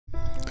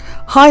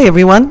Hi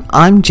everyone,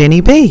 I'm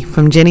Jenny B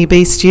from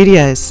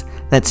JenniBstudios.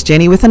 That's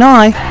Jenny with an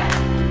I.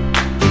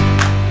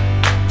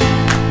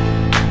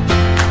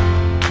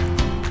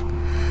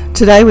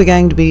 Today we're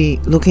going to be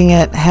looking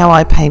at how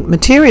I paint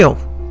material.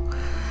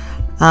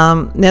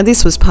 Now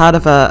this was part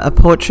of a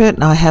portrait,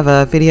 and I have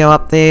a video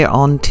up there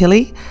on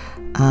Tilly,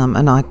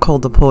 and I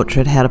called the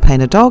portrait How to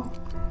Paint a Dog.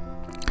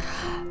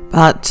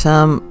 But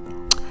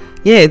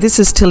yeah, this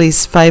is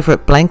Tilly's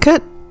favourite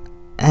blanket,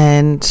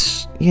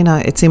 and you know,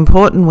 it's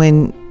important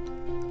when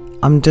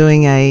I'm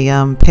doing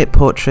a pet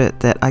portrait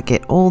that I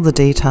get all the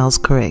details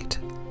correct.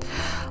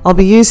 I'll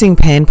be using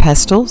pan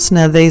pastels.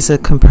 Now these are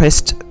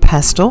compressed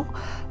pastel,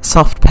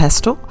 soft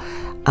pastel,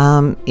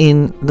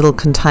 in little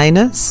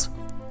containers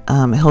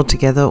held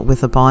together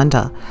with a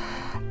binder.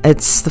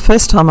 It's the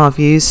first time I've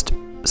used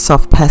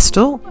soft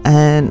pastel,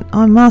 and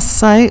I must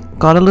say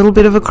got a little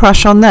bit of a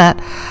crush on that.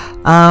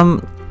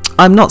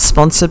 I'm not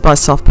sponsored by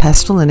soft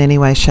pastel in any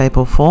way, shape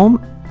or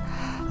form.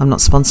 I'm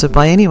not sponsored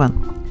by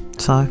anyone.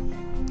 So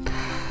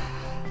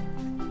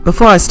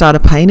before I start a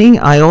painting,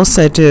 I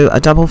also do a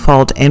double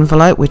fold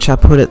envelope which I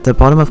put at the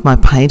bottom of my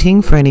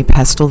painting for any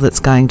pastel that's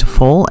going to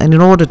fall, and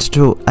in order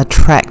to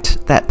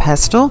attract that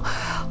pastel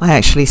I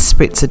actually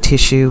spritz a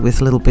tissue with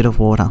a little bit of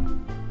water.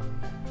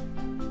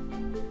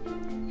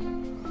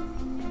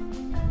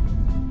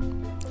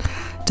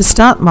 To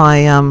start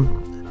my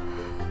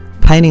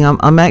painting,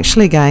 I'm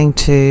actually going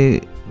to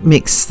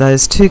mix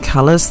those two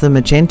colours, the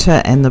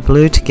magenta and the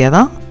blue,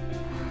 together.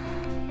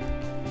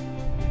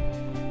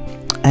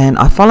 And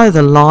I follow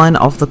the line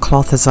of the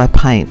cloth as I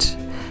paint.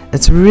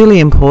 It's really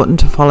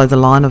important to follow the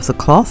line of the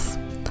cloth,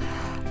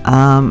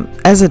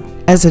 as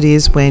it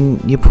is when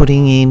you're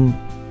putting in,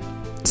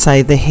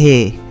 say, the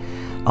hair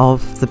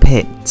of the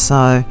pet.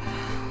 So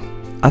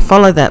I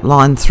follow that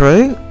line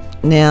through.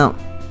 Now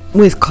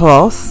with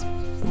cloth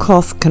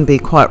can be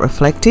quite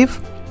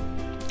reflective,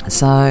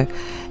 so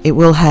it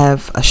will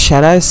have a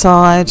shadow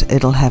side,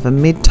 it'll have a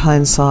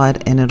mid-tone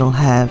side, and it'll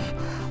have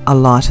a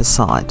lighter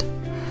side.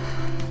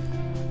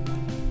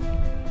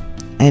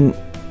 And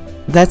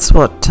that's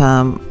what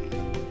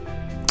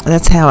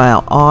that's how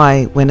our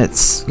eye, when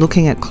it's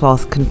looking at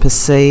cloth, can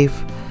perceive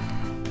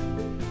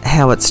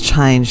how it's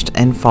changed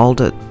and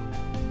folded.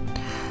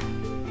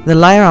 The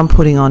layer I'm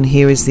putting on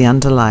here is the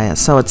underlayer,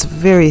 so it's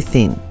very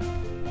thin.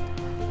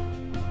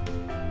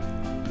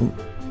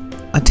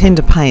 I tend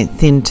to paint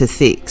thin to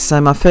thick,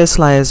 so my first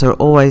layers are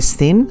always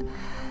thin.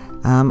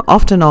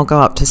 Often I'll go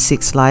up to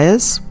 6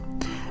 layers,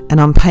 and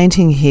I'm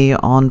painting here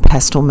on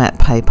pastel matte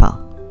paper.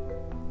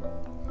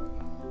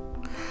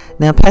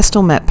 Now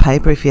pastel matte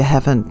paper, if you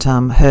haven't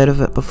heard of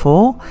it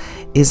before,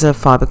 is a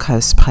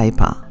fiberglass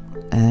paper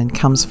and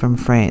comes from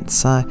France.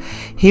 So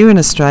here in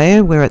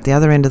Australia we're at the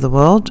other end of the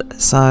world,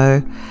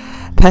 so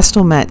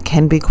pastel matte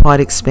can be quite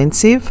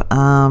expensive.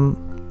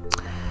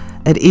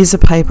 It is a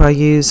paper I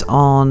use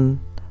on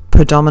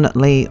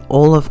predominantly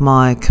all of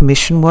my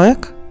commission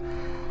work.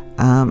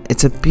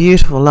 It's a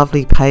beautiful,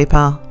 lovely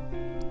paper,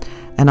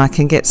 and I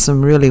can get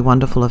some really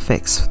wonderful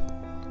effects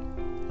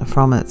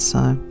from it.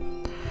 So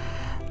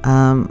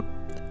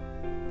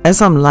as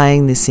I'm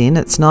laying this in,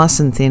 it's nice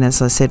and thin,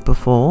 as I said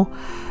before,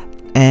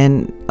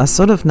 and I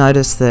sort of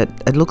notice that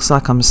it looks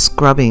like I'm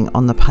scrubbing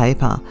on the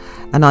paper,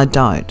 and I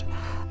don't.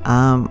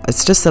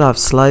 It's just that I've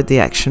slowed the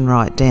action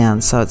right down,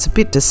 so it's a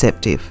bit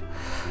deceptive.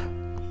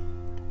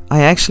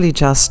 I actually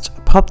just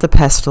pop the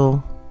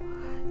pastel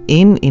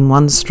in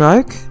one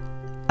stroke,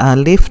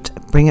 lift,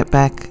 bring it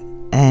back,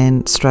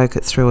 and stroke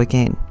it through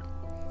again.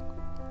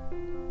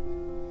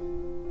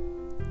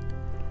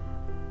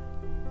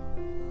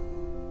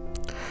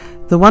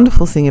 The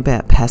wonderful thing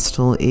about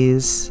pastel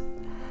is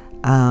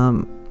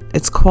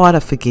it's quite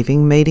a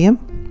forgiving medium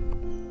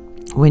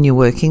when you're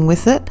working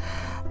with it.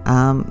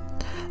 Now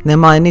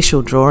my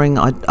initial drawing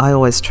I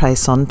always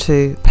trace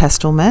onto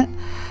pastel matte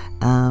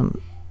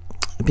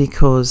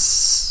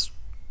because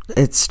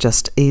it's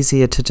just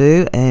easier to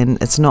do,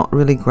 and it's not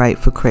really great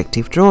for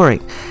corrective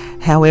drawing.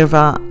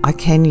 However, I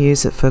can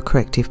use it for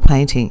corrective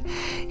painting.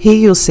 Here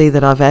you'll see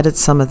that I've added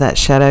some of that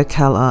shadow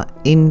colour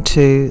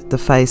into the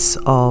face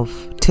of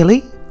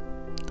Tilly.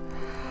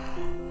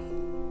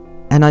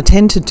 And I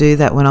tend to do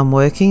that when I'm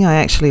working. I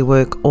actually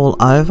work all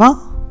over.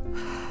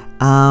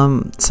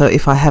 So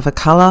if I have a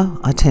colour,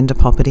 I tend to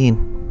pop it in.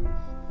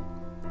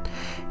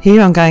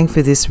 Here I'm going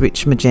for this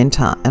rich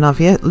magenta, and I've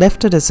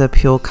left it as a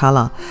pure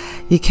colour.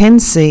 You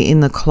can see in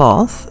the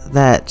cloth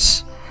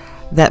that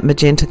that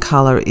magenta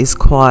colour is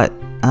quite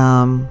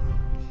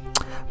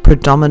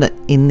predominant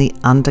in the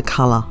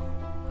undercolour.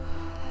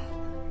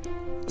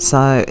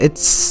 So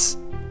it's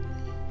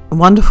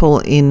wonderful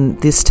in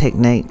this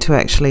technique to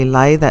actually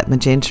lay that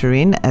magenta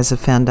in as a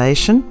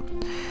foundation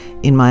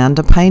in my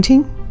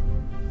underpainting,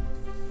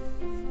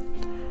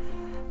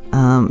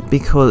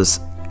 because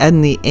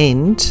in the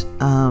end,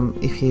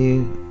 if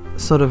you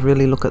sort of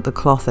really look at the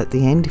cloth at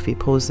the end, if you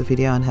pause the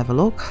video and have a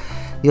look,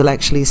 you'll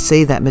actually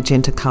see that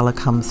magenta colour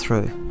come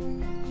through.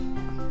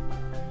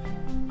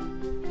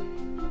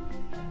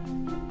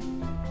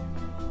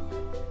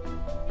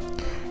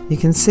 You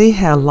can see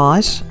how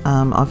light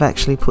I've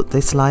actually put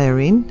this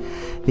layer in,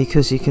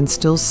 because you can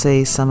still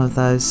see some of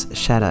those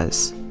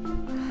shadows.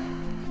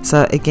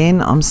 So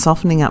again, I'm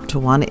softening up to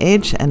one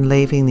edge and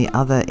leaving the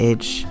other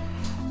edge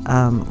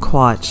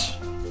quite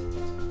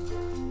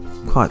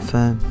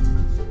firm,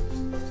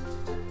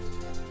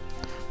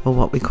 or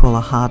what we call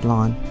a hard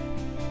line.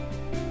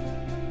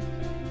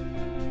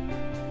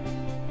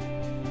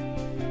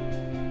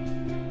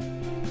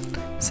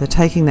 So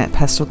taking that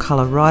pastel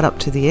colour right up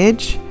to the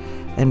edge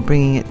and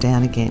bringing it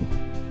down again.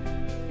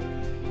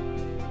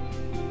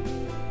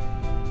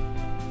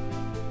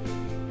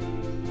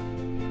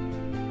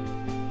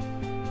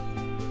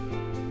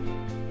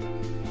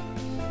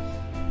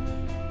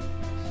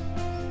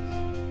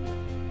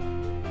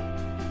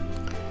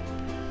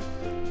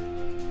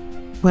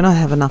 When I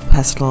have enough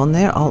pastel on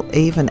there, I'll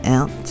even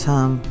out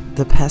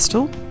the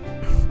pastel,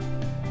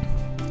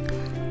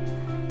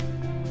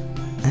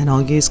 and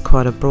I'll use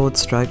quite a broad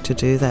stroke to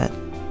do that.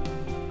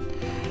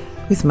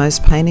 With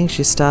most paintings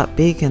you start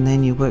big and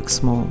then you work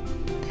small.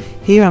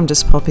 Here I'm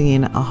just popping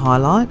in a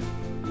highlight.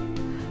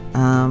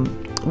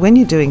 When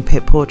you're doing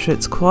pet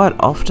portraits, quite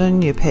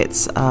often your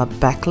pets are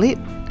backlit.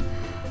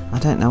 I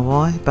don't know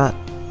why, but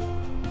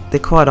they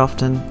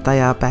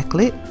are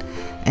backlit.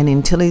 And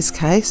in Tilly's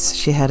case,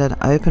 she had an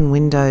open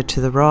window to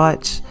the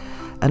right,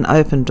 an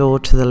open door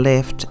to the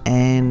left,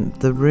 and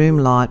the room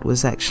light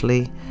was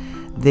actually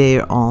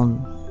there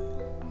on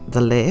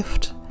the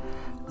left.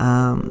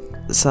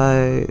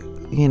 So,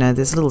 you know,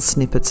 there's little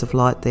snippets of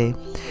light there.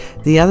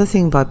 The other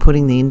thing by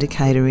putting the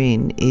indicator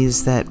in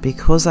is that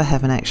because I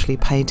haven't actually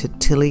painted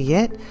Tilly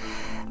yet,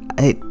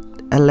 it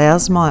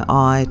allows my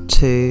eye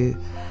to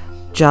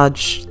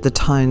judge the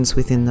tones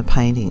within the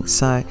painting.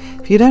 So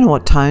if you don't know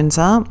what tones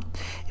are,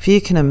 if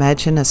you can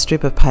imagine a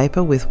strip of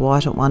paper with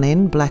white at one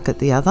end, black at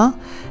the other,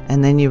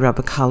 and then you rub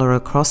a colour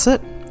across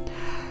it,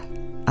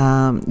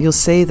 you'll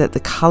see that the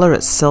colour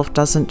itself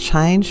doesn't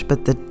change,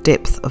 but the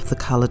depth of the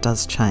colour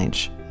does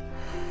change.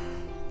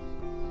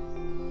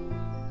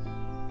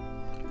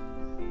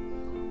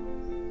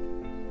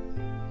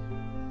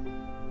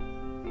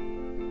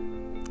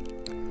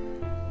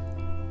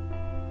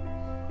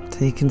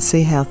 So you can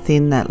see how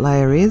thin that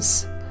layer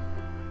is.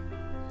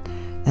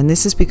 And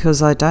this is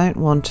because I don't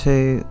want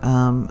to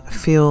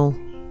fill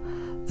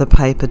the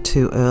paper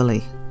too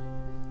early.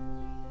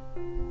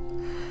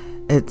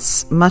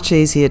 It's much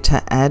easier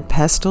to add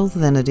pastel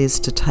than it is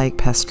to take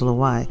pastel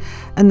away.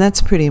 And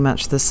that's pretty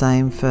much the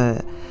same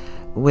for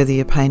whether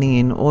you're painting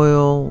in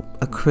oil,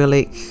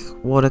 acrylic,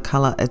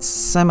 watercolour. It's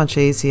so much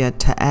easier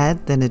to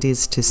add than it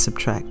is to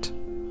subtract.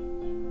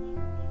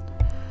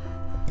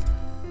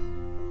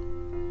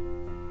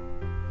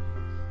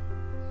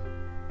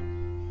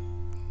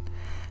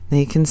 Now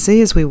you can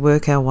see as we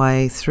work our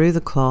way through the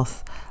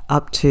cloth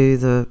up to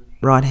the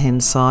right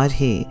hand side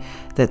here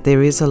that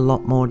there is a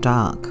lot more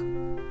dark,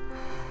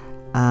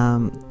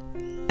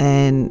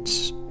 and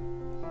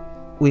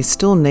we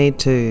still need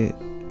to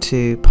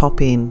pop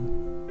in,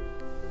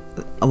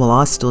 well,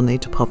 I still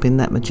need to pop in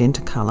that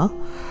magenta colour,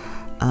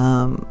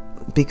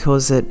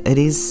 because it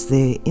is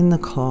there in the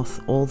cloth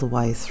all the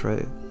way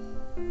through.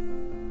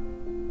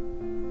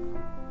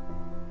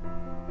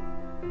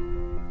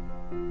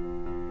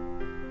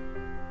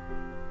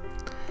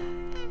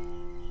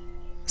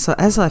 So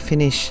as I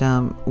finish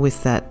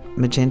with that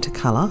magenta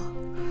colour,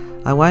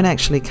 I won't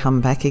actually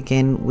come back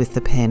again with the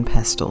pan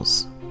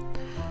pastels.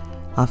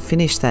 I've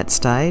finished that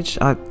stage.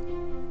 I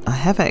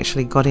have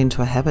actually got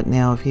into a habit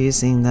now of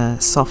using the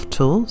soft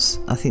tools.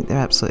 I think they're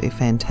absolutely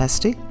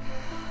fantastic.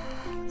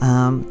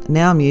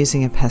 Now I'm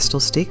using a pastel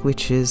stick,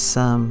 which is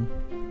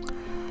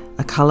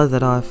a colour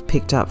that I've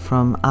picked up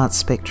from Art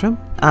Spectrum.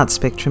 Art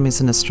Spectrum is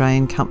an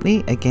Australian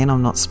company. Again,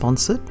 I'm not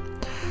sponsored.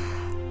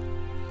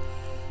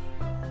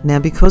 Now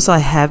because I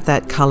have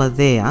that colour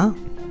there,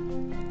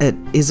 it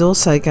is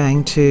also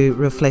going to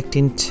reflect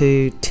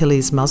into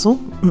Tilly's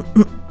muzzle.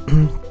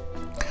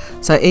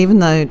 So even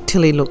though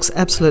Tilly looks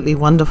absolutely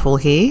wonderful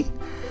here,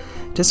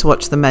 just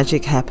watch the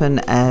magic happen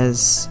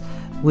as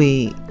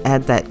we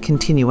add that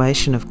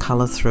continuation of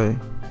colour through.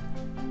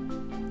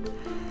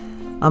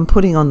 I'm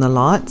putting on the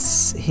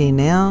lights here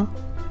now,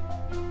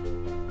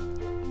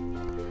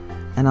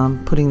 and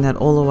I'm putting that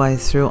all the way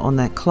through on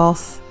that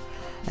cloth.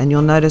 And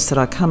you'll notice that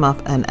I come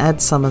up and add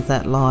some of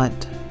that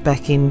light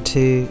back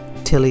into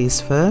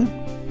Tilly's fur.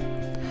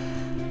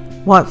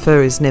 White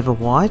fur is never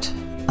white.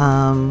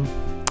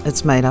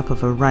 It's made up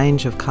of a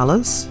range of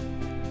colours.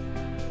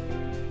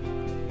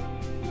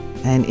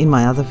 And in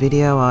my other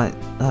video I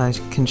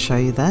can show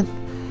you that.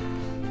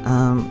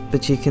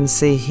 But you can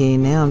see here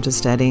now I'm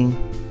just adding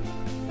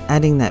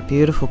that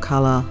beautiful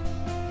colour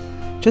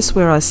just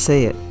where I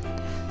see it.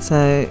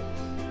 So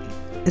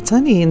it's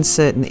only in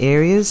certain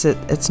areas.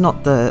 It's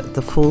not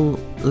the full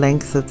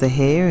length of the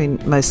hair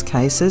in most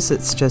cases.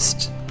 It's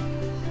just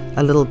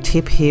a little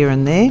tip here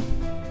and there.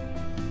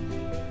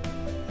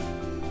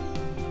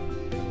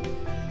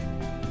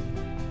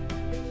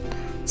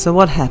 So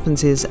what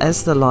happens is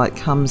as the light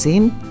comes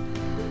in,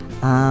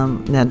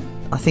 now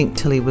I think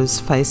Tilly was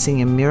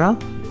facing a mirror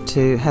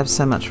to have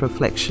so much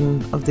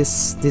reflection of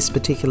this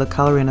particular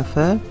colour in a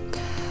fur.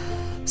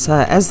 So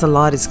as the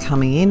light is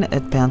coming in,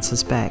 it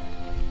bounces back.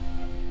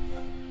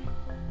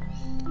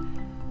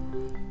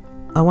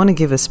 I want to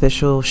give a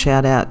special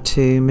shout out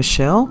to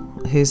Michelle,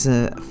 who's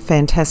a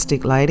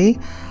fantastic lady.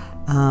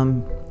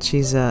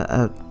 She's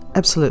a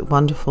absolute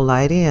wonderful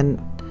lady,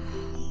 and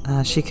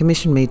she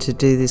commissioned me to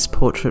do this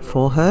portrait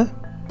for her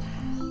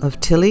of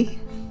Tilly,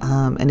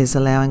 and is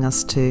allowing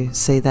us to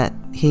see that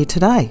here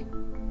today.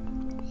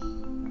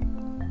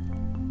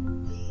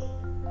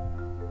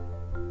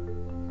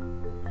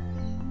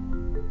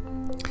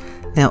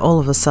 Now all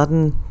of a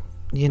sudden,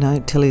 you know,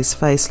 Tilly's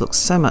face looks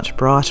so much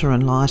brighter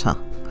and lighter.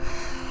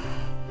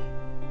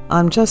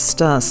 I'm just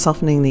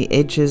softening the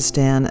edges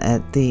down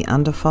at the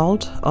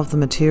underfold of the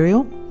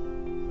material.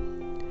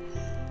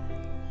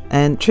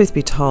 And truth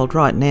be told,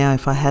 right now,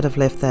 if I had have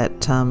left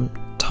that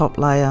top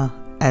layer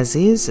as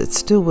is, it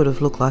still would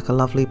have looked like a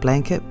lovely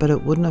blanket, but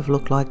it wouldn't have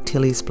looked like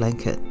Tilly's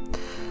blanket.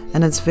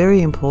 And it's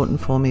very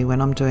important for me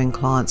when I'm doing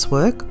clients'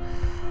 work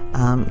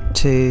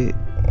to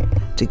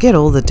get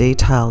all the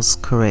details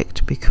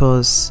correct,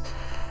 because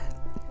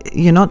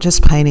you're not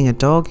just painting a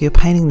dog, you're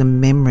painting the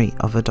memory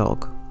of a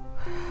dog.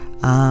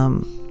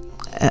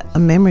 A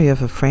memory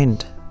of a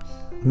friend,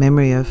 a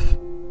memory of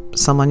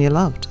someone you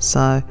loved.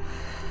 So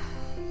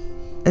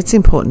it's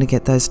important to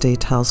get those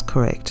details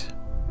correct.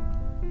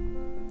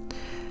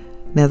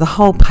 Now the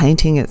whole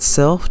painting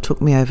itself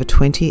took me over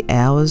 20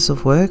 hours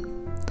of work,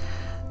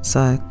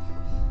 so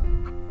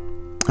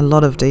a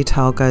lot of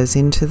detail goes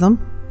into them.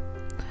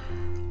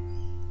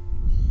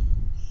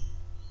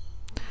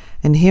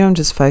 And here I'm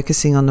just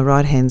focusing on the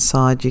right hand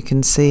side. You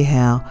can see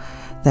how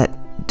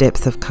that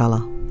depth of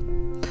colour.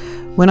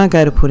 When I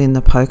go to put in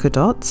the polka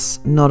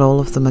dots, not all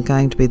of them are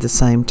going to be the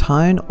same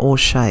tone or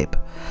shape.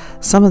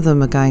 Some of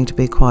them are going to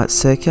be quite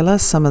circular,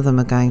 some of them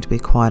are going to be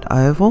quite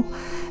oval,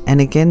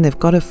 and again they've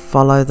got to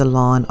follow the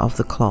line of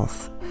the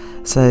cloth.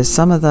 So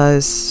some of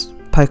those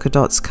polka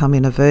dots come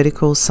in a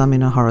vertical, some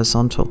in a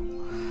horizontal.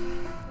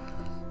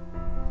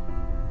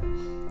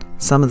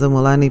 Some of them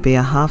will only be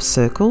a half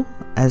circle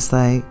as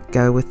they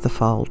go with the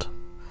fold.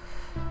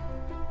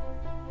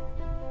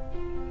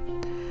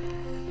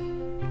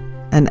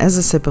 And as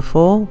I said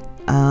before,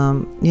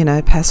 you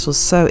know, pastel's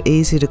so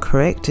easy to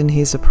correct, and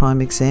here's a prime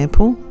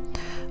example.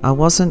 I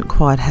wasn't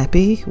quite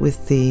happy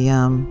with the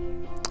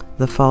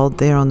fold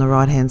there on the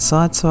right hand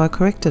side, so I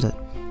corrected it.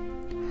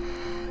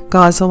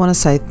 Guys, I want to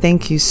say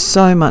thank you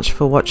so much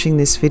for watching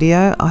this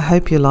video. I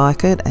hope you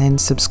like it and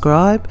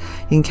subscribe.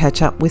 You can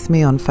catch up with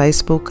me on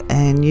Facebook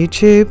and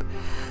YouTube.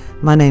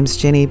 My name's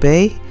Jenny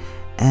B,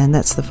 and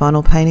that's the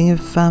final painting of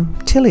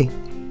Tilly.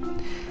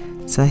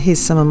 So here's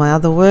some of my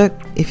other work.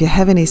 If you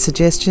have any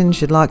suggestions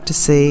you'd like to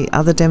see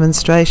other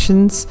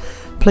demonstrations,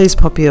 please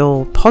pop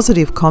your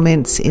positive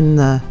comments in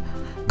the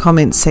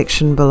comment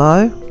section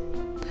below.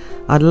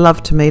 I'd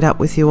love to meet up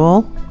with you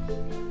all,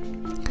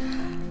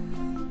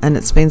 and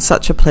it's been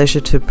such a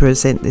pleasure to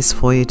present this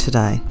for you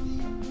today.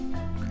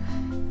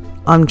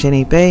 I'm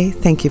Jenny B.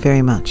 Thank you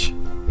very much.